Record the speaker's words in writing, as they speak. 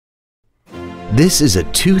This is a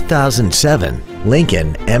 2007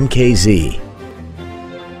 Lincoln MKZ.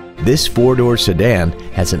 This four-door sedan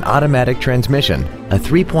has an automatic transmission, a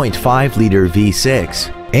 3.5-liter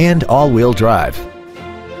V6, and all-wheel drive.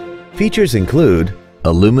 Features include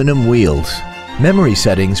aluminum wheels, memory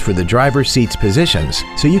settings for the driver's seat's positions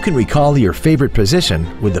so you can recall your favorite position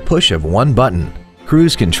with the push of one button,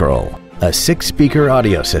 cruise control, a 6-speaker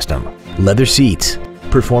audio system, leather seats,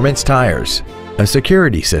 performance tires, a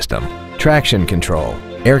security system, traction control,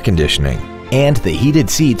 air conditioning, and the heated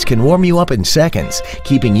seats can warm you up in seconds,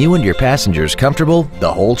 keeping you and your passengers comfortable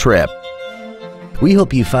the whole trip. We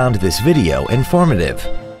hope you found this video informative.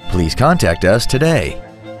 Please contact us today.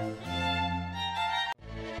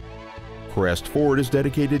 Crest Ford is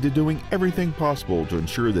dedicated to doing everything possible to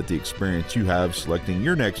ensure that the experience you have selecting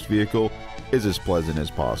your next vehicle is as pleasant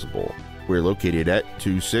as possible. We're located at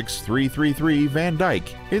 26333 Van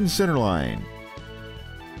Dyke in Centerline.